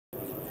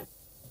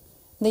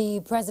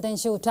The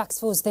presidential task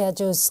force there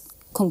just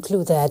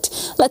concluded.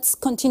 Let's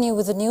continue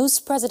with the news.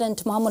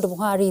 President Muhammadu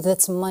Buhari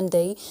this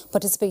Monday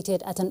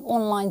participated at an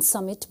online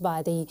summit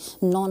by the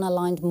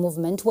non-aligned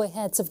movement, where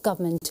heads of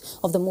government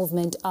of the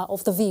movement are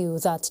of the view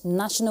that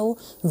national,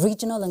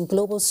 regional and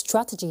global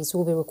strategies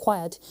will be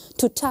required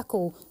to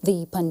tackle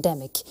the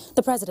pandemic.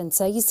 The president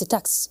says the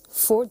tax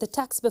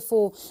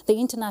before the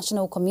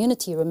international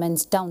community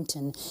remains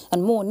daunting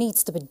and more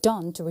needs to be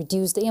done to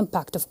reduce the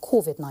impact of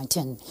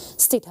COVID-19.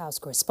 State House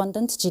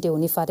correspondent Jide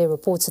Onifade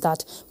reports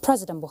that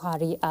President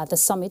Buhari at the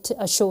summit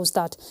shows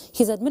that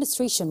his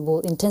administration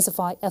will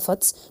intensify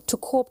efforts to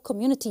curb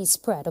community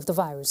spread of the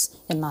virus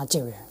in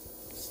Nigeria.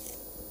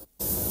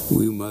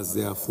 We must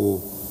therefore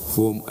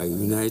form a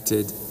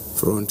united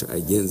front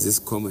against this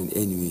common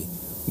enemy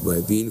by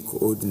being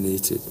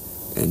coordinated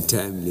and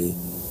timely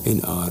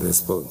in our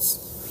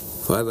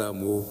response.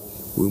 Furthermore,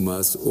 we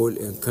must all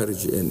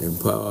encourage and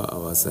empower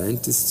our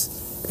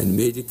scientists and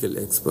medical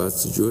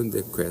experts to join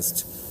the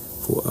quest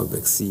for a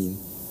vaccine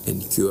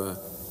and cure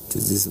to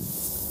this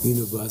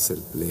universal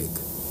plague.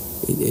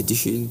 In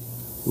addition,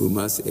 we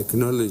must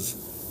acknowledge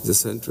the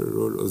central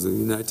role of the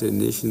United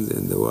Nations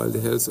and the World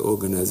Health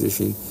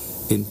Organization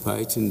in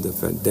fighting the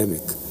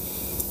pandemic.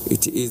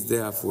 It is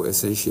therefore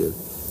essential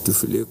to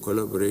fully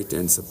collaborate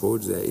and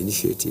support their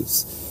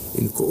initiatives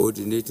in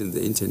coordinating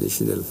the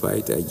international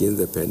fight against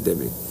the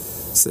pandemic.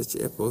 Such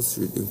efforts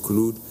should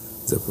include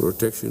the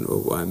protection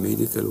of our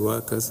medical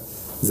workers,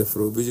 the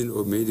provision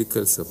of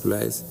medical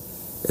supplies,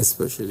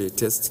 especially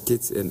test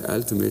kits, and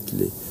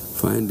ultimately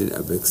finding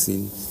a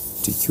vaccine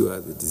to cure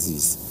the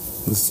disease.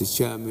 Mr.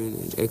 Chairman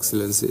and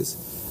Excellencies,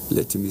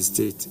 let me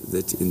state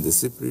that in the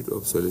spirit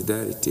of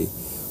solidarity,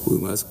 we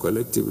must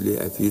collectively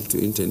appeal to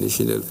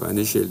international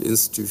financial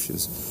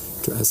institutions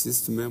to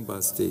assist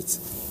member states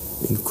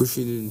in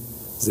cushioning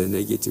the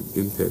negative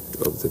impact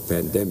of the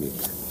pandemic.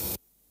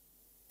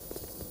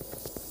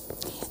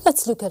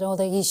 Let's look at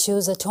other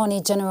issues. Attorney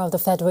General of the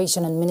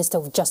Federation and Minister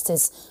of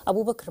Justice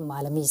Abubakar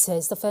Malami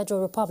says the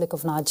Federal Republic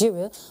of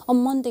Nigeria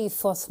on Monday,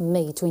 4th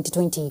May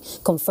 2020,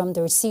 confirmed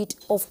the receipt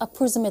of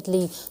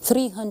approximately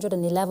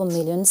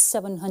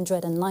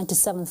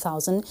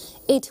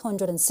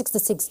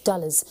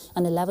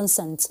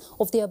 $311,797,866.11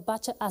 of the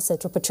Abacha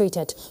asset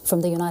repatriated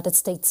from the United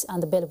States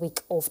and the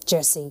bailiwick of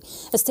Jersey.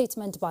 A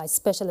statement by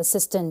Special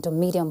Assistant on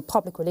Media and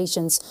Public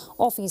Relations,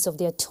 Office of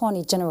the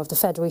Attorney General of the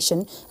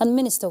Federation and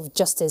Minister of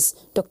Justice,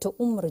 Dr.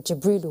 Umar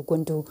Jibrilu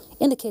Gundu,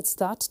 indicates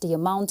that the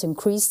amount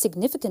increased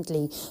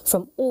significantly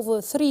from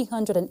over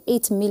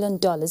 $308 million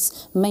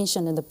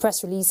mentioned in the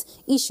press release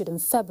issued in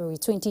February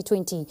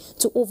 2020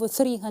 to over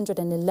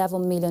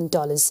 $311 million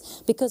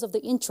because of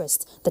the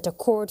interest that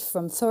occurred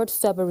from 3rd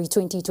February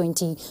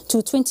 2020 to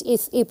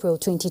 28th April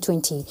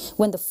 2020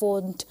 when the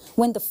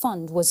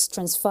fund was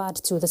transferred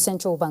to the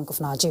Central Bank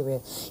of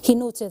Nigeria. He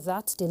noted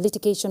that the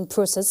litigation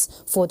process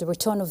for the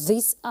return of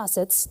these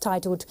assets,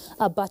 titled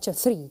Abacha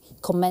 3,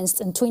 commenced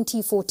in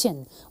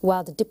 2014,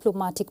 while the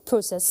diplomatic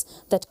process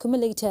that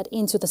culminated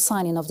into the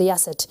signing of the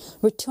asset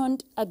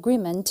returned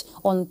agreement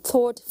on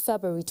 3rd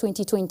February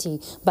 2020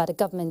 by the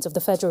governments of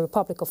the Federal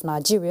Republic of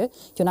Nigeria,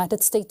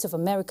 United States of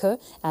America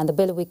and the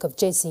bailiwick of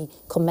Jersey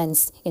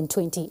commenced in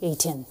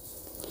 2018.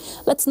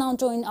 Let's now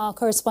join our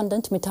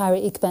correspondent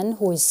Mitari Ikben,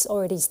 who is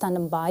already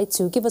standing by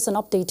to give us an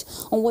update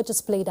on what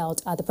just played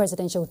out at the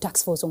Presidential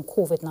Task Force on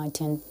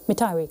COVID-19.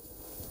 Mitari.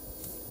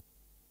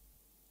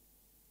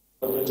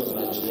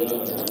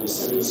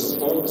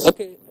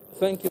 Okay,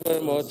 thank you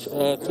very much.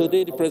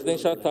 Today, the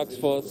Presidential Task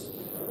Force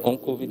on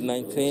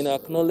COVID-19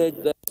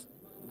 acknowledged that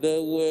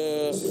there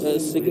were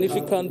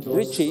significant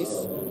breaches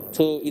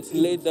to its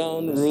laid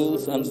down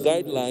rules and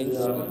guidelines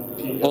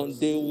on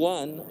day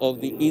one of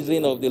the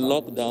easing of the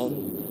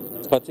lockdown,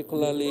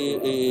 particularly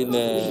in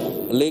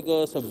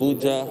Lagos,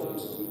 Abuja,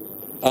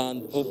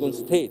 and Ogun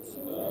State.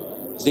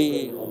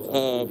 The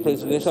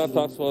Presidential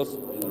Task Force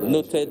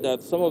noted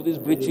that some of these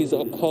breaches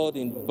occurred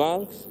in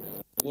banks,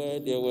 where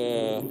there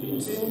were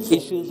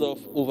issues of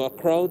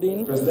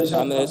overcrowding,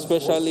 and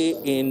especially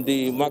in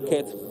the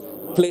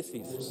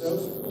marketplaces.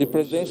 The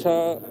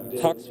Presidential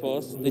Task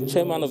Force, the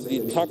chairman of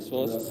the task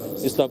force,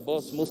 Mr.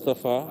 Boss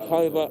Mustafa,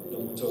 however,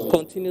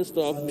 continues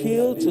to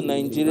appeal to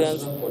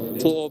Nigerians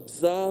to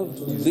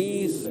observe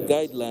these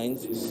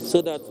guidelines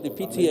so that the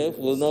PTF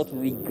will not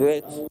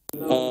regret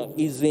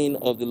easing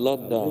of the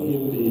lockdown.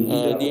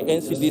 The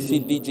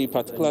NCDC DG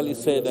particularly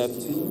said that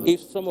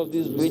if some of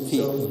these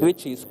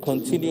breaches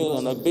continue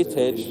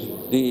unabated,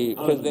 the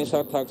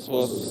Presidential Task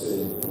Force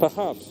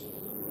perhaps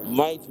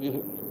might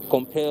be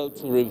compelled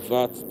to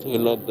revert to a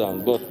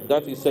lockdown. But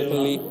that is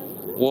certainly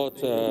what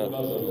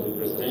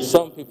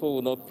some people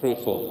will not pray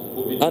for.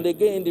 And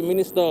again, the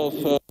Minister of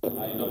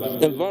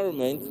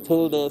Environment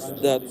told us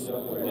that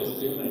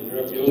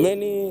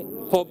many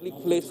public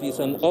places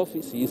and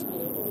offices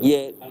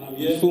were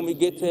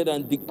fumigated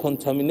and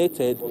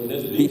decontaminated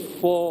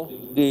before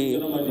the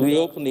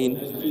reopening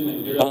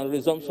and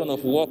resumption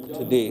of work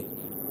today.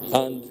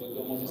 And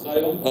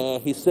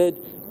he said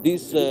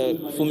this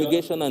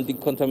fumigation and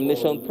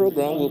decontamination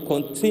program will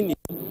continue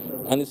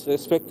and is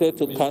expected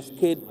to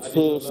cascade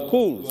to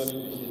schools.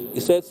 He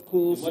said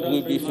schools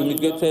will be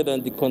fumigated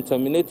and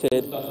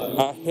decontaminated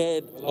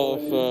ahead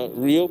of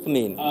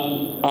reopening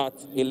at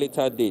a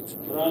later date.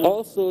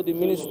 Also, the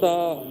Minister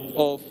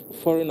of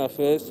Foreign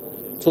Affairs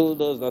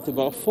told us that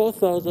about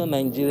 4,000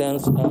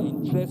 Nigerians are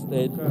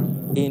interested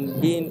in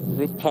being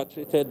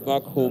repatriated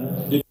back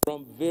home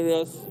from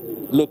various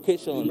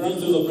locations,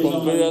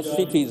 from various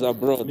cities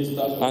abroad.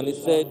 And he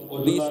said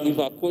this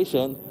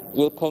evacuation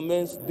will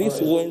commence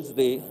this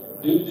Wednesday,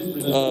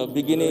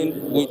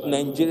 beginning with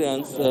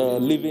Nigerians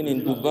living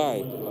in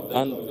Dubai,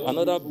 and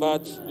another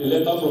batch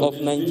of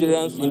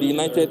Nigerians in the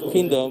United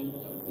Kingdom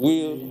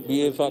will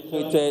be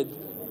evacuated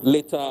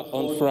later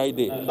on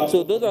Friday.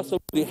 So those are some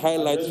of the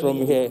highlights from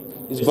here.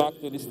 It's back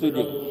to the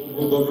studio.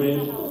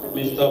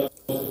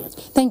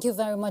 Thank you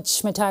very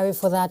much, Metari,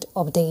 for that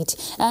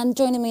update. And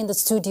joining me in the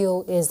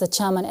studio is the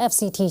Chairman,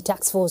 FCT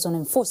Task Force on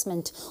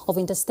Enforcement of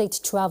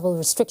Interstate Travel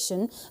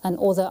Restriction and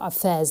Other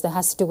Affairs that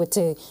has to do with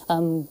the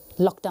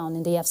lockdown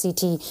in the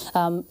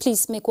FCT.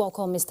 Please make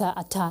welcome Mr.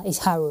 Atta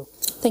Isharu.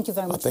 Thank you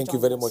very much. Thank you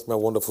very much, my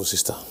wonderful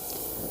sister.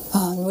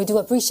 We do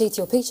appreciate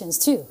your patience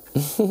too.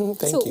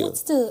 Thank you. So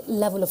what's the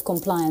level of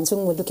compliance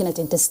when we're looking at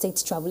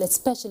interstate travel,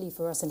 especially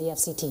for us in the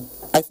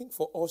FCT? I think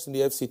for us in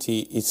the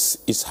FCT,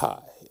 it's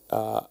high.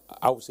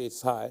 I would say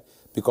it's high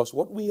because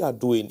what we are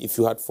doing, if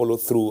you had followed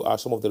through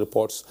some of the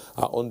reports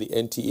on the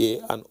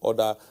NTA and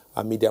other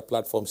media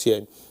platforms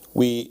here,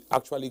 we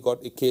actually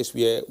got a case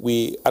where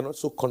we are not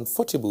so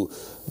comfortable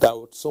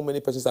that so many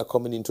persons are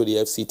coming into the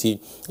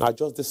FCT.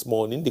 Just this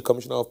morning, the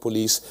Commissioner of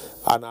Police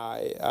and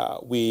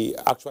we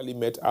actually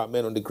met our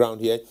men on the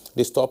ground here.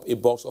 They stopped a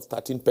bus of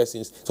 13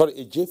 persons, sorry,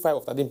 a J5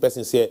 of 13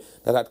 persons here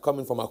that had come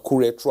in from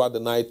Akure throughout the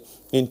night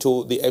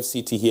into the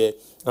FCT here.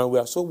 And we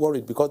are so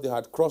worried because they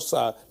had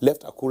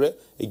left Akure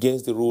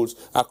against the rules,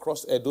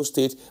 across Edo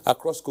State,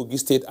 across Kogi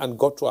State, and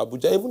got to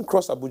Abuja, even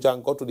crossed Abuja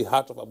and got to the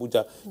heart of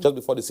Abuja just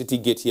before the city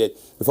gate here,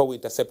 before we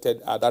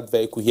intercepted that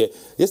vehicle here.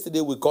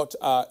 Yesterday, we got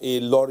a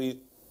lorry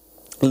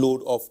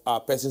load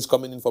of persons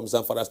coming in from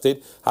Zamfara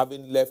State,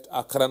 having left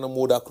Karana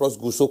Moda, cross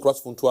Guso,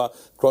 cross Funtua,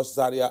 cross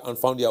Zaria, and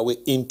found their way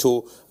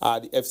into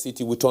the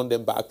FCT. We turned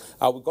them back.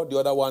 We got the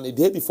other one a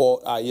day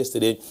before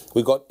yesterday.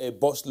 We got a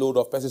bus load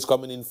of persons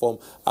coming in from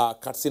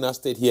Katsina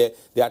State here.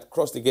 They had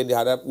crossed again.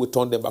 We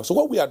turned them back. So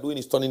what we are doing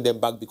is turning them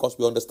back because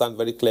we understand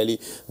very clearly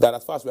that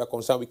as far as we are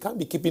concerned, we can't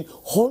be keeping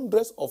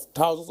hundreds of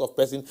thousands of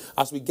persons.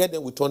 As we get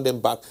them, we turn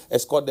them back,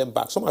 escort them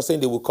back. Some are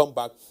saying they will come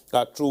back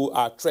through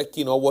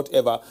trekking or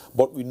whatever,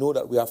 but we know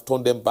that we have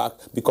turned them back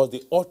because they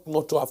ought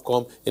not to have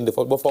come in the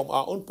first. But from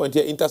our own point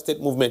here,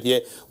 interstate movement here,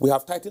 we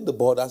have tightened the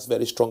borders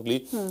very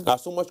strongly.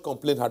 So much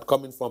complaint had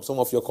come in from some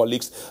of your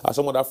colleagues,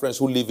 some other friends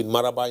who live in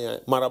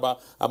Maraba,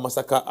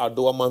 Masaka,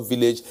 Adoaman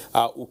Village,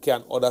 Uke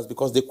and others,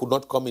 because they could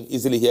not come in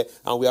easily here.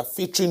 And we are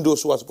featuring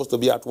those who are supposed to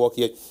be at work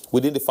here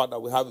within the fact that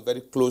we have a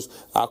very close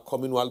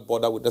communal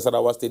border with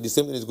Nasarawa State. The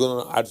same thing is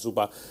going on at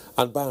Zuba.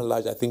 And by and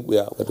large, I think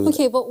we're doing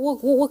okay, that. but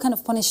what kind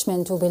of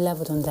punishment will be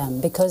leveled on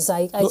them? Because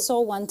I saw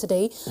one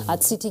today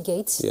at City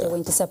Gates. They were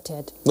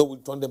intercepted. No, we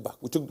turned them back.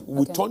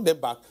 We turned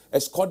them back,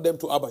 escort them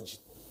to Abaji,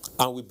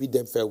 and we bid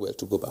them farewell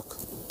to go back.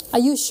 Are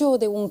you sure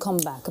they won't come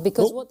back?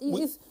 Because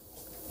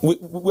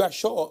we are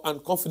sure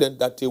and confident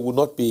that they will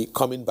not be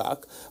coming back.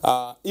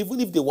 Even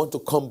if they want to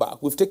come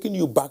back, we've taken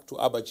you back to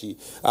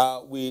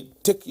Abaji. We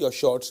take your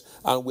shots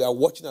and we are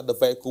watching at the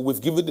vehicle. We've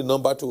given the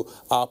number to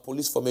our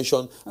police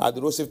formation,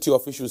 the road safety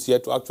officials here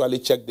to actually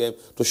check them,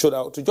 to ensure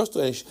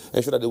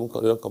that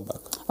they don't come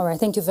back. All right,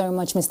 thank you very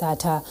much, Mr.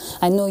 Atta.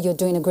 I know you're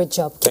doing a great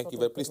job. Thank you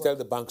very much. Please tell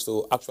the banks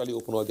to actually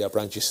open all their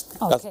branches.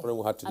 Okay. That's the problem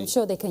we had today. I'm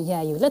sure they can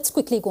hear you. Let's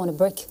quickly go on a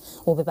break.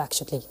 We'll be back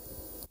shortly.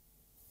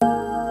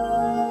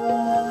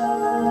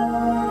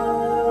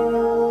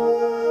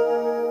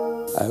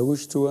 I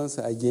wish to once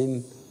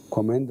again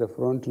commend the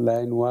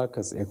frontline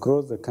workers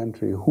across the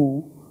country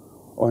who,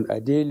 on a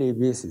daily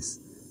basis,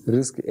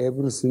 risk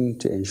everything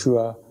to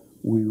ensure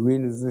we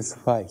win this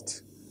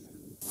fight.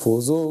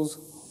 For those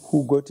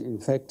who got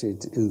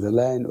infected in the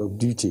line of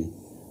duty,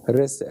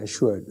 rest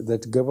assured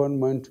that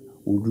government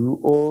will do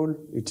all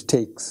it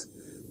takes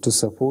to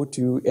support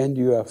you and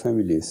your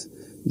families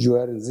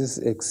during this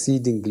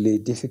exceedingly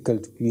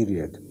difficult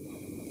period.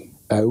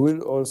 I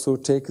will also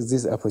take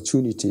this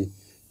opportunity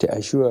to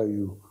assure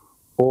you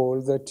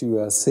all that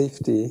your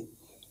safety,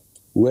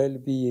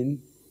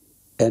 well-being,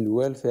 and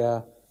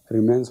welfare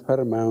remains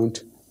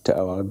paramount to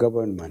our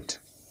government.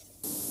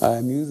 I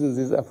am using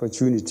this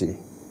opportunity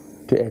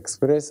to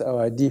express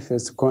our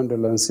deepest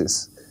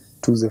condolences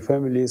to the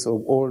families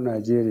of all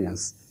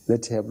Nigerians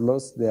that have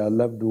lost their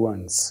loved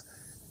ones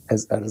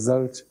as a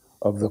result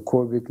of the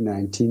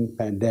COVID-19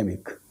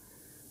 pandemic.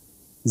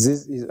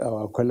 This is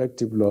our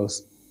collective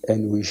loss,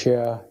 and we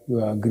share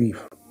your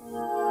grief.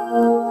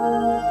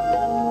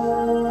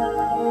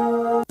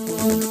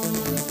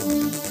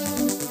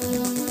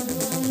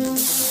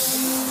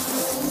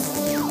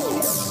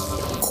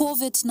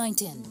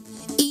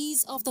 COVID-19.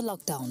 Ease of the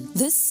lockdown.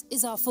 This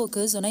is our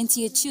focus on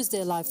NTA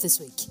Tuesday Live this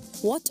week.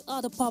 What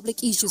are the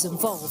public issues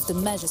involved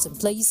and measures in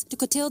place to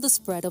curtail the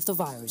spread of the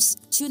virus?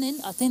 Tune in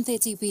at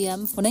 10:30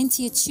 p.m. on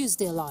NTA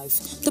Tuesday Live.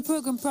 The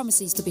program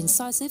promises to be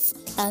incisive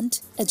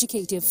and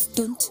educative.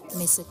 Don't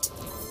miss it.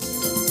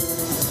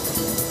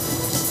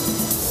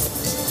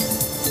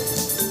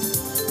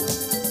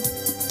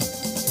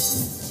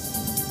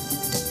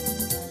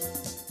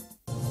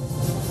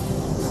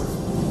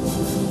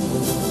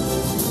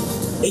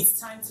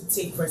 It's time to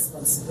take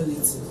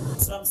responsibility.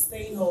 So I'm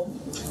staying home,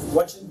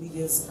 watching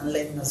videos and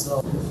learning as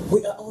well.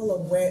 We are all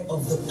aware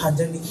of the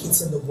pandemic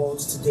hitting the world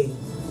today.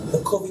 The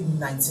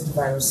COVID-19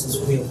 virus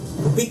is real.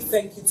 A big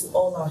thank you to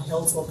all our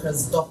health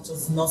workers,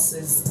 doctors,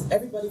 nurses,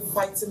 everybody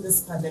fighting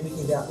this pandemic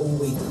in their own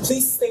way.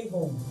 Please stay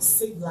home,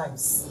 save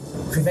lives.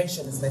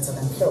 Prevention is better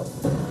than cure.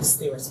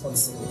 Stay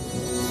responsible.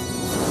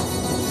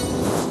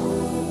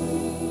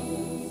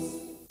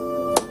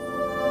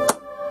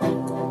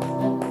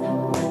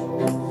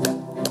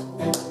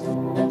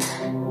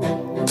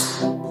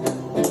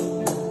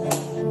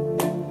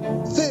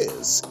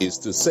 Is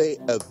to say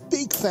a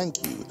big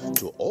thank you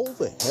to all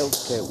the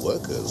healthcare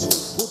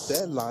workers who put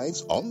their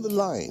lives on the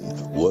line,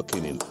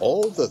 working in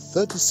all the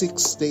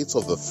 36 states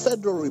of the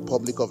Federal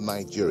Republic of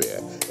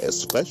Nigeria,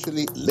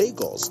 especially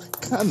Lagos,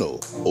 Kano,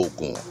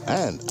 Ogun,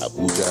 and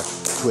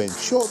Abuja, to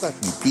ensure that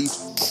we beat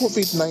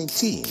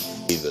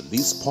COVID-19 in the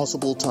least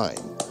possible time.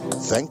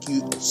 Thank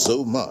you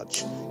so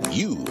much.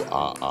 You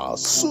are our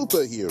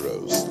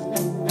superheroes.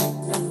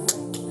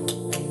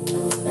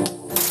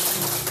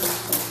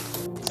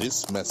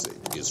 This message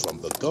is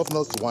from the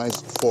Governor's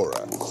Wife's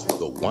Forum,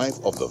 the wife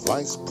of the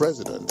Vice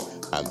President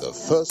and the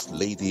First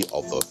Lady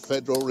of the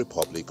Federal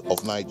Republic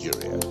of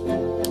Nigeria.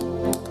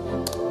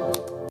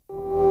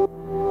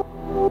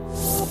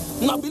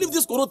 Now believe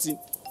this corona,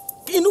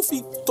 you know, if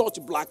you touch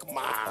black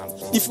man,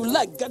 if you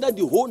like, gather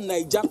the whole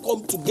Niger,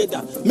 come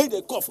together, make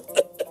a cough.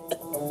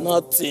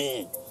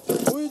 Nothing.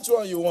 Which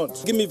one you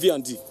want? Give me V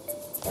and D.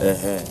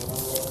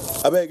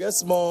 I beg, get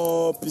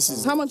small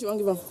pieces. How much you want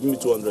to give him? Give me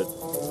 200.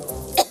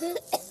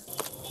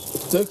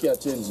 Take your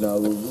change now.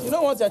 You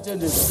know what your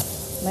change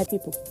is? My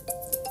people,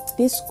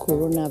 this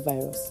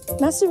coronavirus,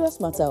 na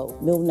serious matter.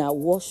 May una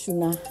wash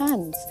una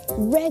hands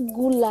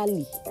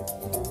regularly.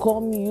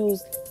 Come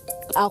use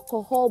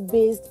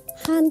alcohol-based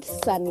hand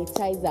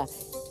sanitizer.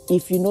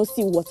 If you no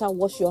see water,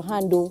 wash your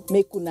hand.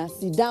 Make una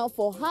sit down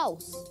for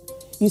house.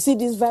 You see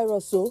this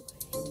virus, so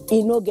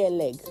it no get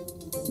leg.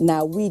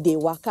 Now we dey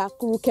waka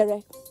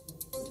kurukere.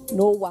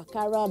 No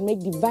waka around,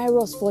 make the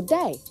virus for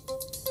die.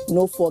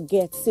 No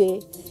forget,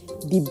 say,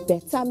 the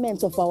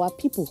betterment of our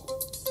people.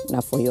 Now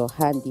for your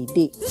handy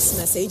day. This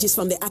message is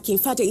from the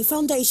Akinfade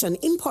Foundation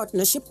in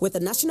partnership with the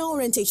National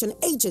Orientation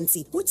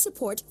Agency with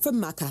support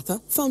from MacArthur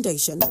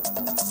Foundation.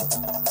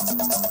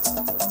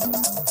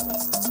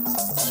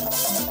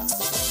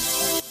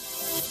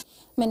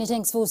 Many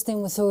thanks for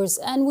staying with us.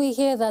 And we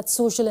hear that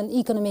social and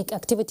economic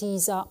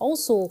activities are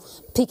also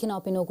picking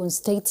up in Ogun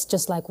State,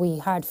 just like we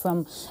heard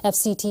from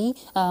FCT,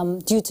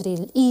 due to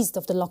the ease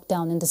of the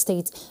lockdown in the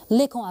state.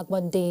 Lekon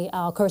Agbande,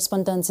 our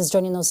correspondent, is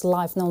joining us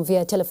live now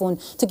via telephone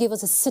to give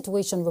us a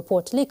situation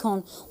report.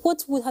 Lekon,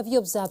 what have you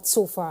observed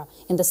so far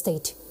in the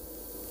state?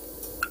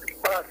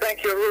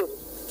 Thank you,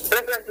 Ruth.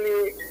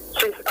 Presently,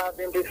 since I've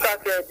been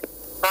decided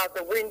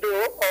the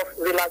window of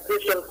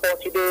relaxation for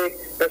today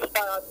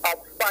expired at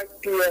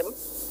 5 p.m.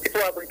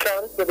 People have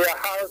returned to their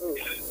houses.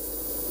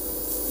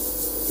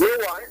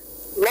 Meanwhile,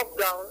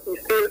 lockdown is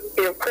still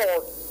in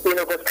force in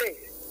Ogun State.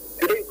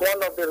 Today is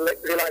one of the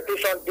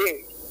relaxation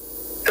days,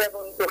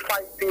 7 to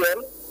 5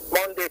 p.m.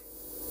 Monday,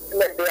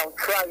 Wednesday, and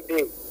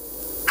Friday.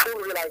 Full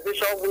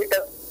relaxation will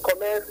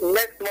commence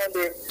next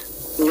Monday,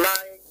 9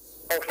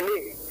 of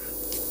May.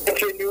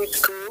 NTA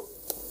School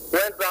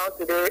went down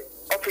today.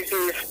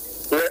 Offices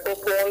were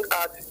opened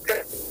at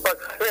 10%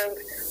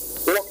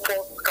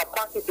 workforce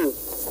capacity.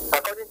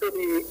 According to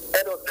the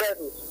head of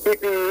service,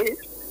 PPEs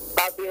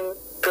have been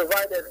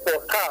provided for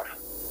staff.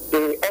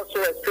 They also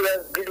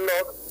experienced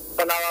gridlock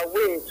on our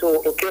way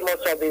to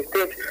Okemos of the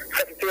state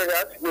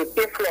secretariat with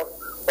influx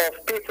of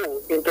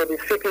people into the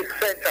city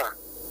center.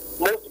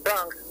 Most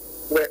banks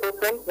were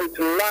open with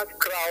large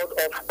crowd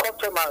of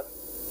customers.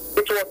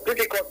 It was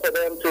difficult for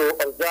them to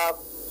observe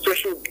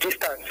social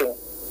distancing.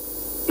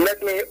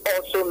 Let me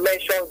also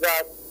mention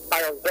that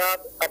I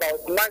observed about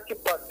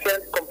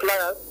 90%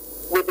 compliance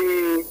with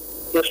the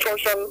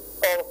instruction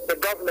of the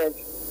government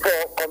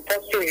for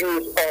compulsory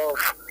use of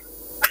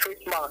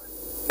face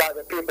masks by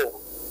the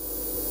people.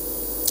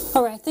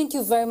 All right, thank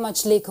you very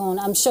much, Lekon.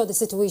 I'm sure the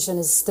situation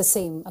is the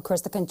same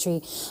across the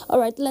country. All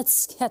right,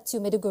 let's head to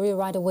Maiduguri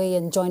right away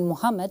and join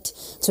Mohammed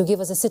to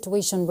give us a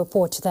situation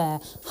report there.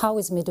 How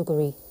is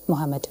Maiduguri,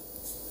 Mohammed?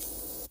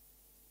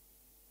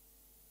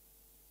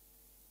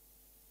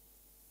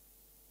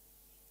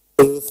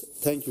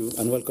 Thank you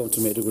and welcome to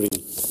Maiduguri.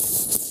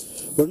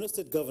 Borno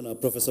State Governor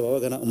Professor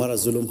Babagana Umara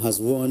Zulum has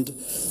warned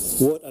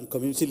ward and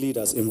community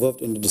leaders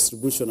involved in the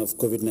distribution of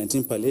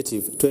COVID-19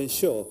 palliative to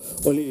ensure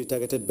only the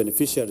targeted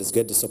beneficiaries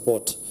get the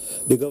support.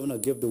 The governor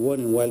gave the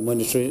warning while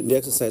monitoring the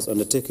exercise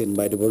undertaken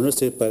by the Borno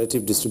State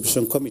Palliative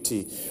Distribution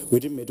Committee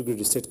within Maiduguri,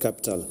 the state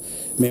capital.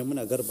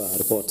 Maimuna Garba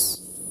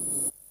reports.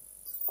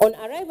 On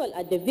arrival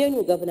at the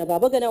venue, Governor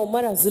Babagana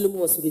Umara Zulum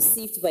was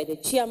received by the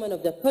chairman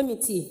of the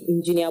committee,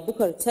 Engineer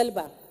Bukar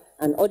Telba,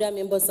 and other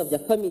members of the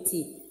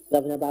committee.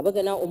 Governor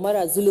Babagana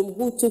Umara Zulum,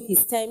 who took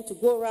his time to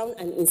go around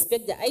and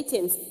inspect the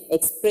items,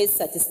 expressed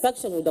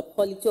satisfaction with the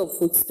quality of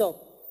foodstuff.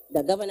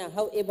 The governor,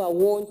 however,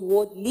 warned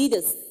ward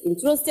leaders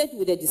entrusted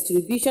with the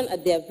distribution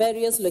at their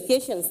various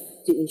locations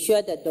to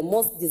ensure that the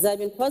most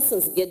deserving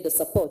persons get the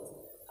support.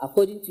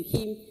 According to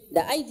him,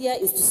 the idea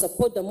is to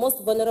support the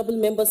most vulnerable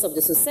members of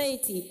the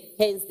society,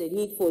 hence the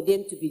need for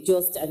them to be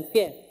just and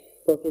fair.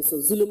 Professor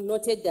Zulum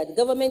noted that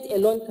government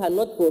alone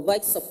cannot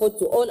provide support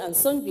to all and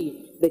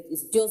sundry, but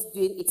is just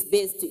doing its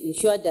best to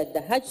ensure that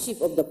the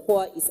hardship of the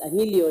poor is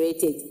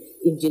ameliorated.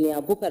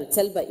 Engineer Bukar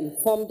Telba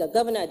informed the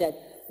governor that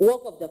work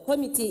of the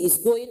committee is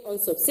going on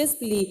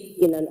successfully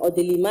in an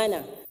orderly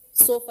manner.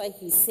 So far,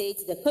 he said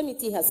the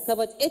committee has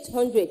covered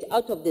 800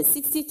 out of the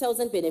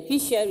 60,000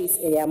 beneficiaries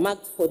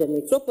earmarked for the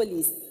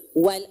metropolis,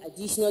 while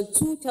additional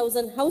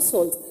 2,000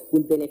 households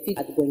will benefit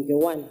at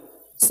Gonjawan.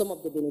 Some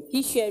of the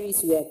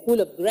beneficiaries were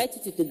full of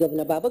gratitude to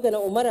Governor Babagana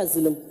Umara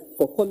Zulum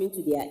for coming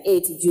to their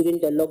aid during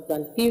the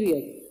lockdown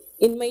period.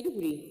 In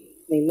Maiduguri,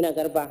 Maimuna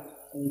Garba,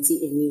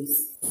 NTA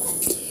News.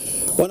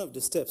 One of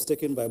the steps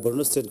taken by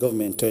Borno State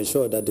government to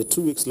ensure that the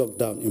 2 weeks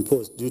lockdown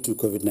imposed due to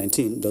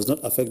COVID-19 does not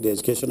affect the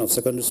education of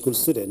secondary school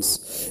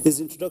students is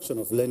the introduction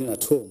of learning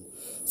at home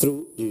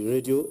through the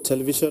radio,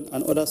 television,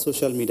 and other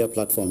social media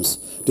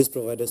platforms. This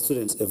provided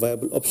students a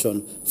viable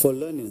option for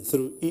learning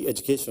through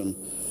e-education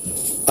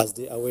as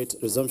they await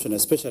resumption,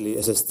 especially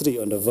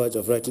SS3 on the verge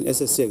of writing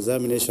SSC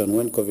examination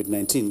when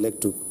COVID-19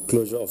 led to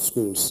closure of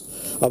schools.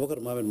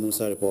 Abubakar Mohamed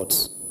Musa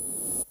reports.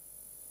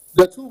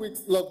 The 2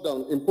 weeks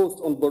lockdown imposed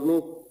on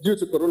Borno due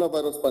to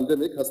coronavirus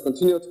pandemic has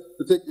continued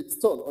to take its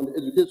toll on the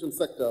education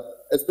sector,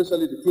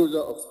 especially the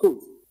closure of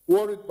schools.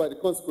 Worried by the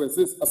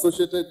consequences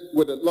associated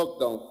with the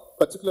lockdown,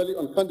 particularly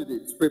on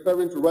candidates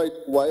preparing to write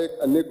WAEC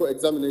and NECO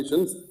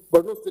examinations,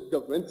 Borno State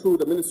government, through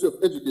the Ministry of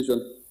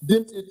Education,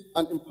 deemed it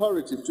an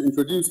imperative to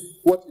introduce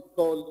what it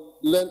called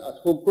Learn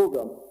at Home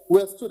program,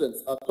 where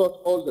students are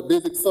taught all the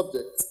basic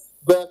subjects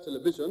via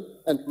television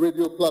and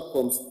radio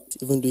platforms.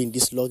 Even during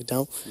this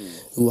lockdown,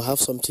 we will have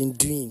something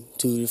doing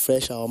to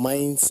refresh our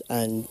minds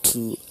and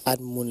to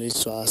add more knowledge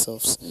to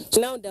ourselves.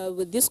 Now that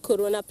with this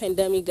corona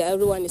pandemic that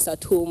everyone is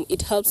at home,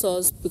 it helps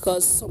us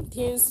because some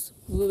things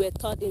we were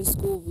taught in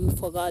school we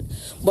forgot,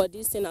 but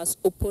this thing has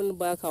opened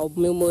back our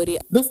memory.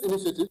 This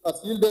initiative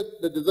has yielded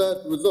the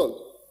desired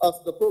result, as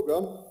the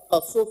program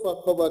has so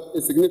far covered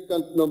a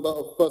significant number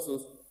of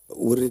persons.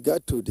 With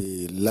regard to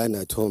the Learn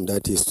at Home,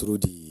 that is through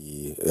the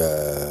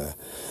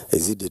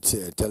is it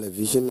the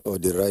television or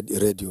the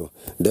radio?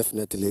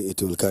 Definitely,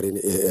 it will carry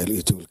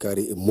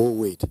more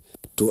weight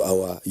to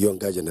our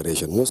younger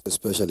generation, most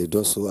especially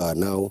those who are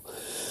now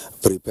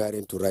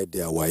preparing to write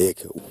their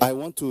WAEC. I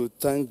want to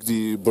thank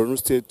the Borno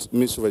State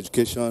Ministry of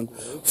Education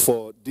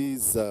for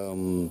this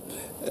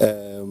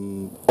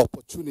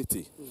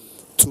opportunity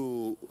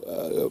to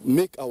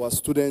make our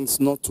students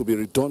not to be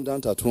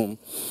redundant at home.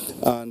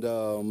 And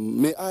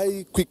may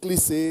I quickly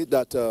say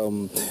that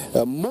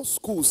most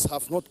schools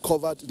have not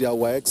covered their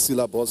WAEC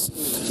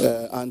syllabus,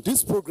 and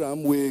this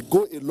program will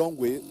go a long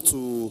way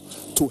to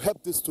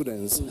help the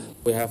students.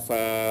 We have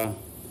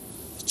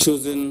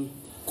chosen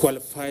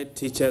qualified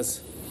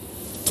teachers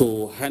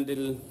to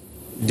handle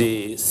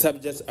the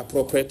subjects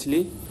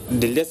appropriately.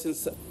 The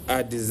lessons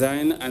are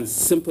designed and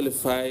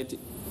simplified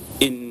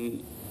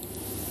in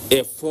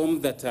a form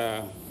that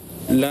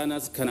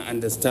learners can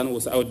understand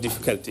without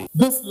difficulty.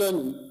 This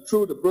learning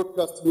through the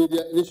broadcast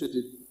media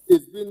initiative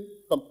is being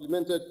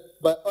complemented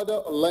by other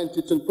online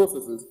teaching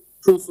processes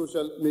through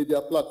social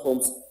media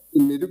platforms.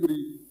 In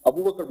Maiduguri,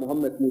 Abubakar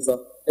Mohammed Musa,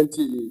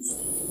 NTA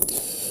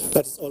News.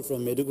 That is all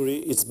from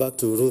Maiduguri. It's back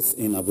to Ruth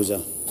in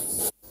Abuja.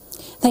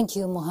 Thank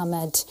you,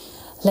 Mohammed.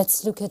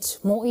 Let's look at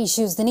more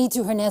issues. The need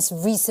to harness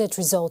research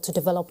results to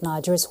develop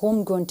Nigeria's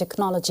homegrown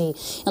technology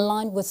in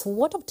line with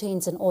what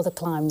obtains in other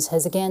climes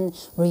has again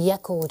been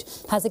re-echoed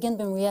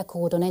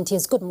on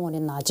NTA's Good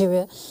Morning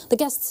Nigeria. The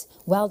guest,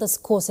 while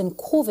discussing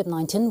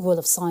COVID-19 role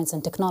of science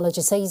and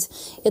technology, says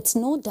there are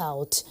no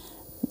doubts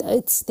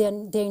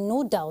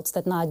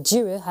that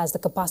Nigeria has the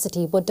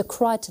capacity, but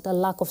decried the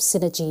lack of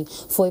synergy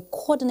for a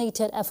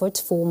coordinated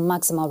effort for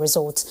maximal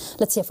results.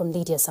 Let's hear from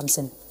Lydia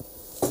Sampson.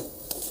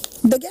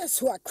 The guests,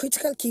 who are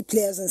critical key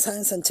players in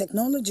science and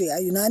technology, are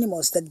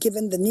unanimous that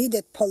given the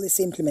needed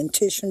policy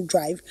implementation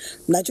drive,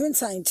 Nigerian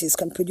scientists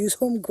can produce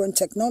homegrown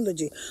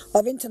technology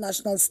of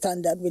international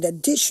standard with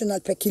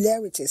additional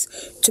peculiarities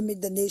to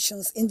meet the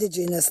nation's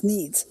indigenous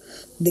needs.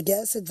 The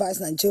guests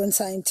advised Nigerian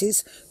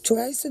scientists to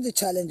rise to the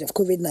challenge of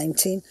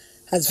COVID-19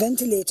 as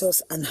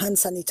ventilators and hand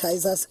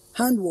sanitizers,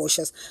 hand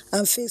washers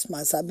and face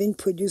masks are being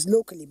produced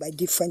locally by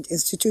different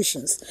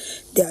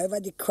institutions. They, however,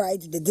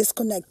 decried the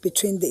disconnect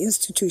between the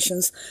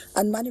institutions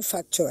and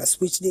manufacturers,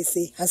 which they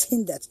say has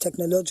hindered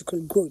technological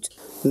growth.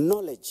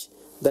 Knowledge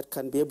that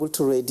can be able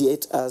to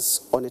radiate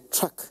us on a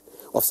track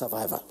of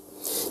survival.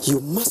 You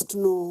must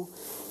know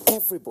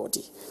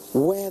everybody,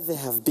 where they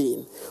have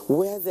been,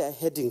 where they are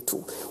heading to,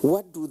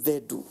 what do they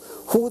do,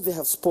 who they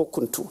have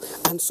spoken to,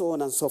 and so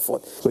on and so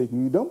forth. So if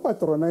you don't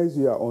patronize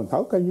your own,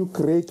 how can you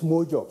create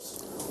more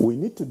jobs? We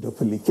need to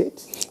duplicate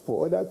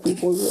for other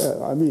people,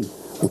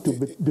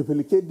 to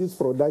duplicate this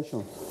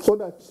production so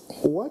that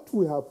what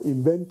we have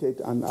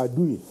invented and are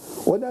doing,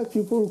 other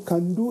people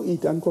can do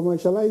it and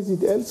commercialize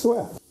it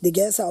elsewhere. The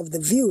girls are of the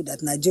view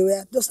that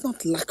Nigeria does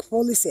not lack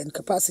policy and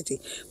capacity,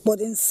 but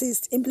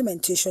insist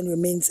implementation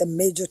remains a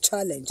major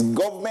challenge.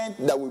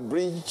 Government that will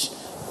bridge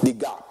the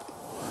gap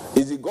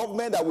is the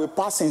government that will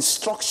pass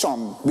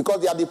instruction,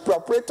 because they are the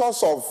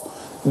proprietors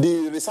of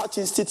the research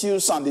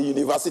institutes and the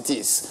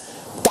universities.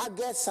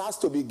 Targets has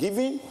to be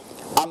given,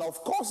 and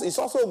of course it's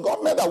also a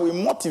government that will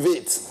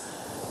motivate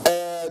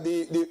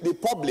the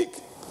public,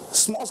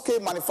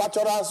 small-scale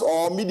manufacturers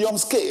or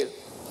medium-scale,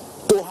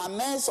 to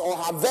harness or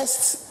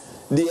harvest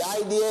the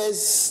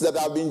ideas that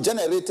have been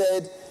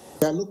generated.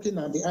 We are looking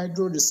at the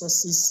hydro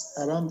resources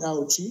around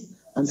Auchi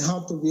and how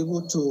to be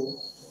able to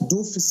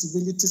do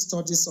feasibility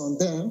studies on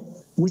them,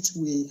 which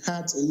we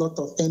had a lot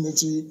of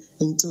energy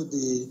into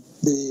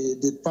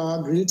the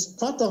power grid.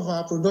 Part of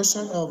our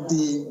production of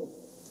the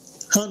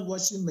hand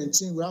washing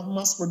machine, we have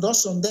mass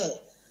production there,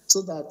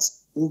 so that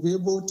we'll be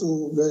able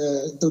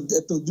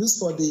to use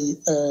for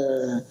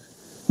the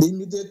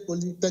immediate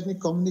polytechnic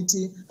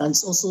community, and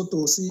also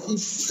to see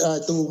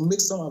if to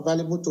make some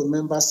available to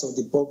members of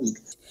the public.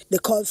 They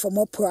called for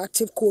more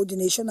proactive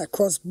coordination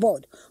across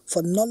board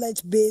for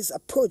knowledge-based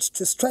approach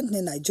to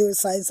strengthening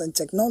Nigeria's science and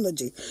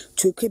technology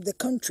to equip the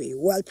country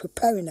while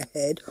preparing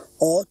ahead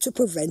or to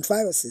prevent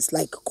viruses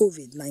like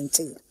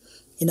COVID-19.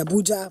 In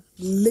Abuja,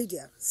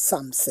 Lydia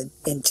Sampson,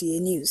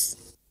 NTA News.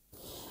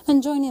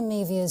 And joining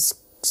me via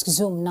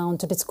Zoom now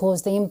to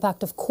discuss the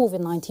impact of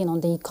COVID-19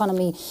 on the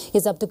economy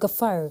is Abdul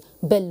Ghaffar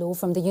Bello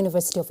from the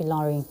University of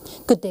Ilorin.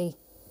 Good day.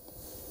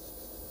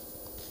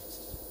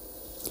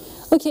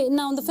 Okay,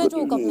 now the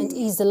federal government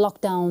eased the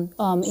lockdown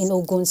in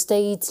Ogun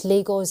State,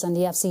 Lagos and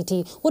the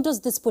FCT. What does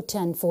this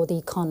portend for the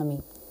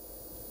economy?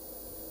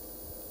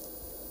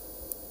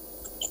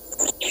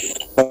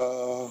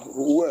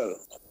 Well,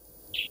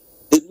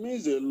 it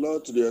means a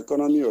lot to the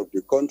economy of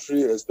the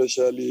country,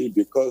 especially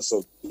because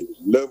of the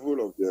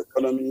level of the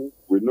economy.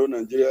 We know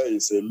Nigeria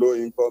is a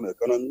low-income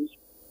economy,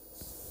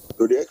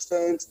 to the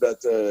extent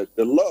that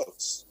the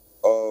loss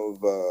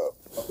of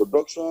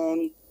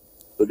production,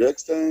 to the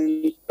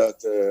extent that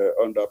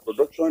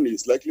underproduction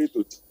is likely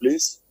to take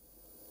place.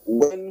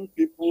 When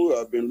people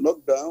have been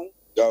locked down,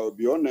 there will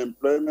be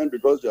unemployment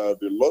because there will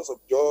be loss of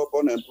job,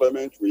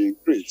 unemployment will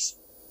increase.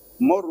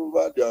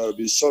 Moreover, there will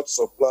be short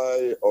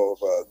supply of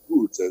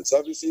goods and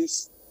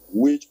services,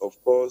 which, of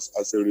course,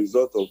 as a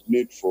result of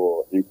need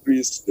for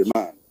increased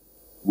demand,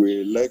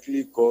 will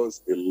likely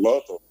cause a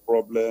lot of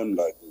problems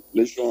like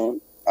inflation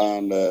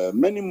and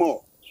many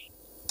more.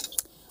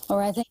 All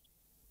right, thank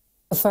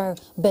you, Ghaffar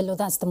Bello.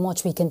 That's the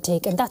much we can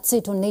take. And that's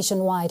it on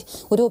Nationwide.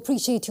 We do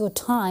appreciate your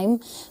time.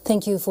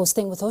 Thank you for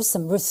staying with us.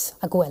 I'm Ruth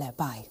Aguela.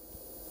 Bye.